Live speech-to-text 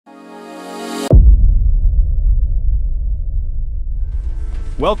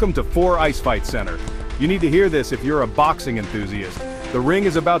Welcome to 4 Ice Fight Center. You need to hear this if you're a boxing enthusiast. The ring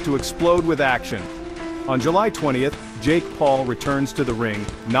is about to explode with action. On July 20th, Jake Paul returns to the ring,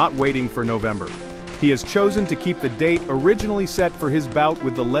 not waiting for November. He has chosen to keep the date originally set for his bout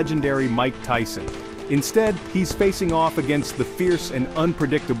with the legendary Mike Tyson. Instead, he's facing off against the fierce and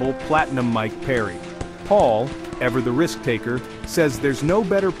unpredictable Platinum Mike Perry. Paul, ever the risk taker, says there's no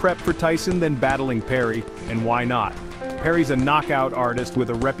better prep for Tyson than battling Perry, and why not? Perry's a knockout artist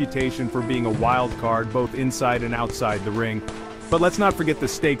with a reputation for being a wild card both inside and outside the ring. But let's not forget the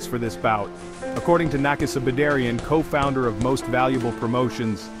stakes for this bout. According to Nakisa Badarian, co-founder of Most Valuable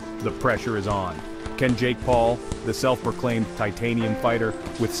Promotions, the pressure is on. Can Jake Paul, the self-proclaimed titanium fighter,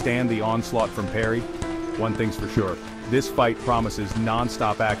 withstand the onslaught from Perry? One thing's for sure, this fight promises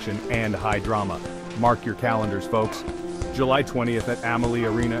non-stop action and high drama. Mark your calendars, folks. July 20th at Amalie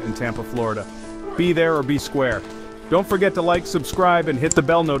Arena in Tampa, Florida. Be there or be square. Don't forget to like, subscribe, and hit the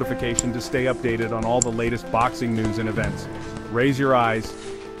bell notification to stay updated on all the latest boxing news and events. Raise your eyes,